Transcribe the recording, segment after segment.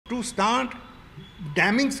to start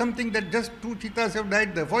damning something that just 2 cheetahs have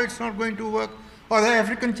died, therefore it's not going to work, or the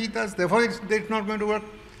African cheetahs, therefore it's not going to work,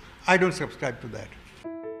 I don't subscribe to that.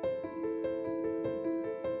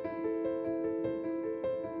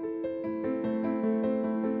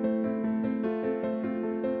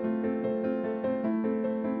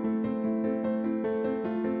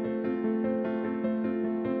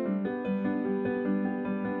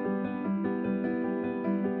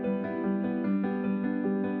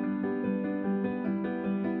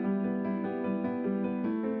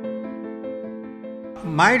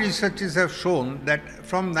 My researches have shown that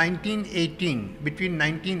from 1918, between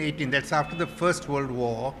 1918, that's after the First World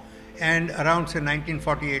War, and around say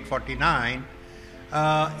 1948-49,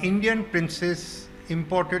 Indian princes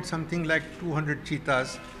imported something like 200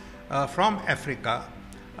 cheetahs from Africa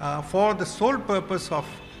for the sole purpose of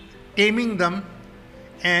taming them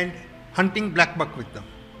and hunting black buck with them.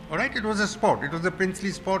 All right, it was a sport. It was a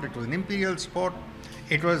princely sport. It was an imperial sport.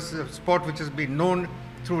 It was a sport which has been known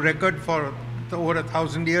through record for over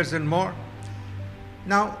 1,000 years and more.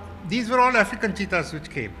 Now, these were all African cheetahs which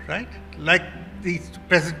came, right? Like these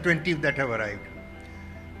present 20 that have arrived.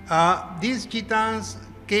 These cheetahs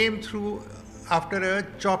came through after a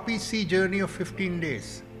choppy sea journey of 15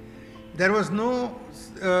 days. There was no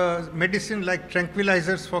medicine like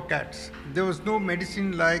tranquilizers for cats. There was no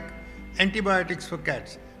medicine like antibiotics for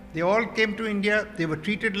cats. They all came to India, they were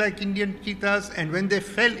treated like Indian cheetahs, and when they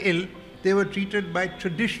fell ill, they were treated by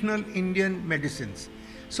traditional Indian medicines.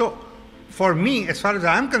 So, for me, as far as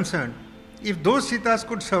I am concerned, if those cheetahs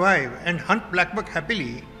could survive and hunt blackbuck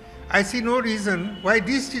happily, I see no reason why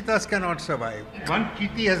these cheetahs cannot survive. One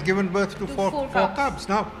cheetah has given birth to four cubs.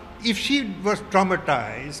 Now, if she was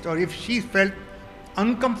traumatized or if she felt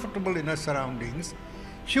uncomfortable in her surroundings,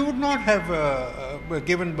 she would not have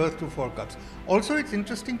given birth to 4 cubs. Also, it's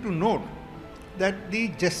interesting to note that the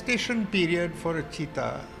gestation period for a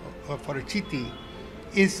cheetah or for a cheetah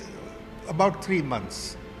is about 3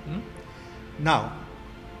 months. Now,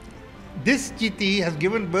 this cheetah has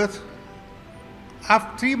given birth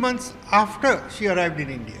 3 months after she arrived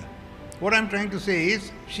in India. What I'm trying to say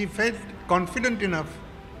is she felt confident enough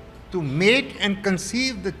to mate and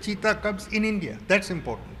conceive the cheetah cubs in India. That's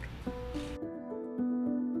important.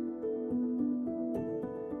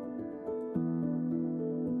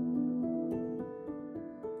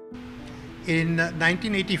 In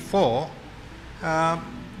 1984,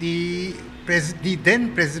 the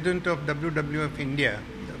then president of WWF India,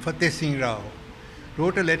 Fateh Singh Rao,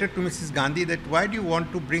 wrote a letter to Mrs. Gandhi that why do you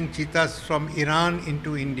want to bring cheetahs from Iran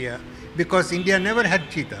into India? Because India never had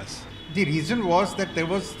cheetahs. The reason was that there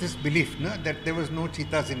was this belief that there was no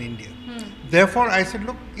cheetahs in India. Therefore, I said,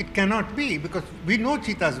 look, it cannot be because we know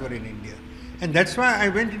cheetahs were in India. And that's why I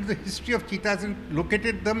went into the history of cheetahs and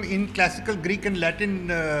located them in classical Greek and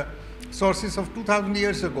Latin sources of 2,000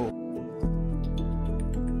 years ago.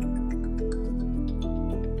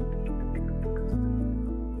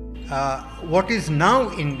 What is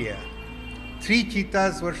now India, 3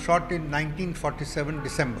 cheetahs were shot in 1947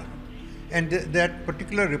 December, and that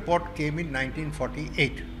particular report came in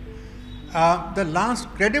 1948. The last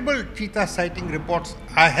credible cheetah sighting reports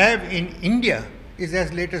I have in India is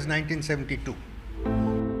as late as 1972.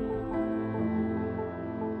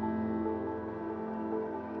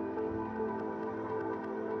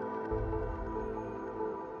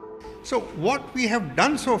 So what we have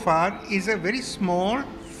done so far is a very small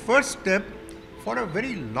first step for a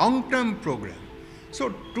very long-term program.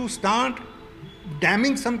 So to start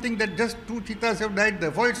damning something that just 2 cheetahs have died,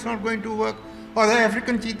 therefore it's not going to work, or the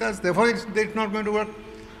African cheetahs, therefore it's not going to work,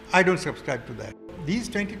 I don't subscribe to that. These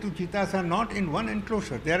 22 cheetahs are not in one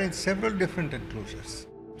enclosure, they are in several different enclosures.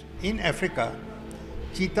 In Africa,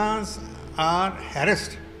 cheetahs are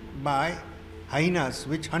harassed by hyenas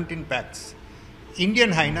which hunt in packs.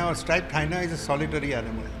 Indian hyena or striped hyena is a solitary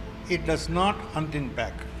animal. It does not hunt in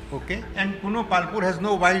pack. Okay? And Kuno has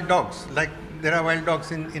no wild dogs like there are wild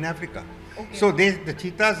dogs in Africa. Okay. So the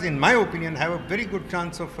cheetahs, in my opinion, have a very good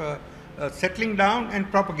chance of settling down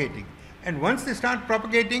and propagating. And once they start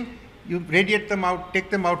propagating, you radiate them out, take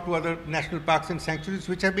them out to other national parks and sanctuaries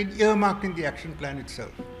which have been earmarked in the action plan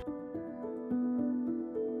itself.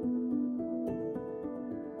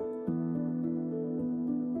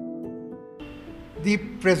 The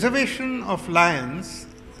preservation of lions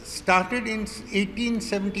started in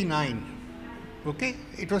 1879. Okay,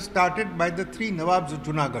 it was started by the 3 Nawabs of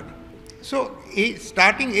Junagadh. So,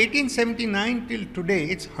 starting 1879 till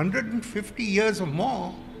today, it's 150 years or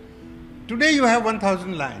more. Today you have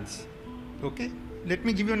 1,000 lions. Okay, let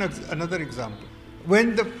me give you another example.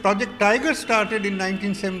 When the Project Tiger started in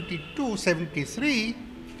 1972-73,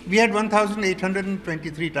 we had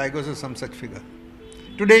 1,823 tigers or some such figure.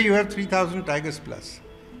 Today you have 3,000 tigers plus,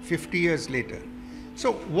 50 years later.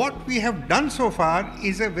 So what we have done so far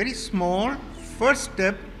is a very small first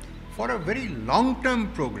step for a very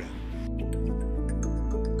long-term program.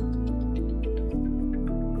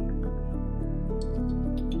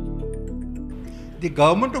 The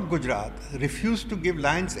government of Gujarat refused to give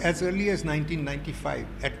lions as early as 1995.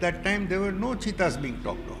 At that time, there were no cheetahs being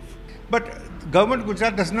talked of. But government of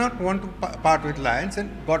Gujarat does not want to part with lions,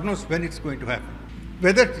 and God knows when it's going to happen.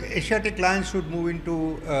 Whether Asiatic lions should move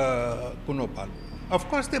into Kuno Park. Of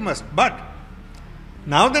course they must. But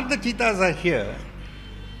now that the cheetahs are here,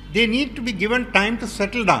 they need to be given time to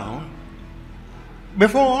settle down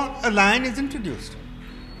before a lion is introduced.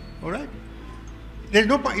 All right? There's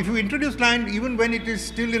no point. If you introduce lion, even when it is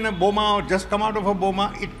still in a boma or just come out of a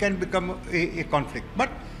boma, it can become a conflict. But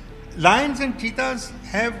lions and cheetahs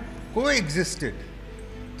have coexisted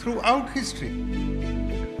throughout history.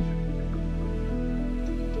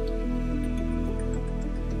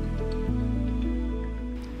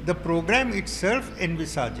 The program itself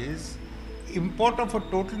envisages import of a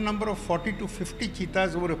total number of 40 to 50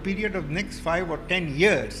 cheetahs over a period of next 5 or 10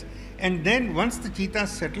 years. And then once the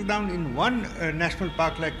cheetahs settle down in one national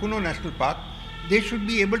park like Kuno National Park, they should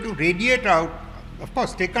be able to radiate out, of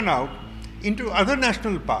course taken out, into other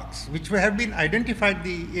national parks which have been identified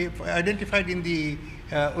in the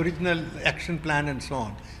original action plan and so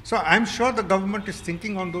on. So I'm sure the government is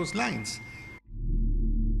thinking on those lines.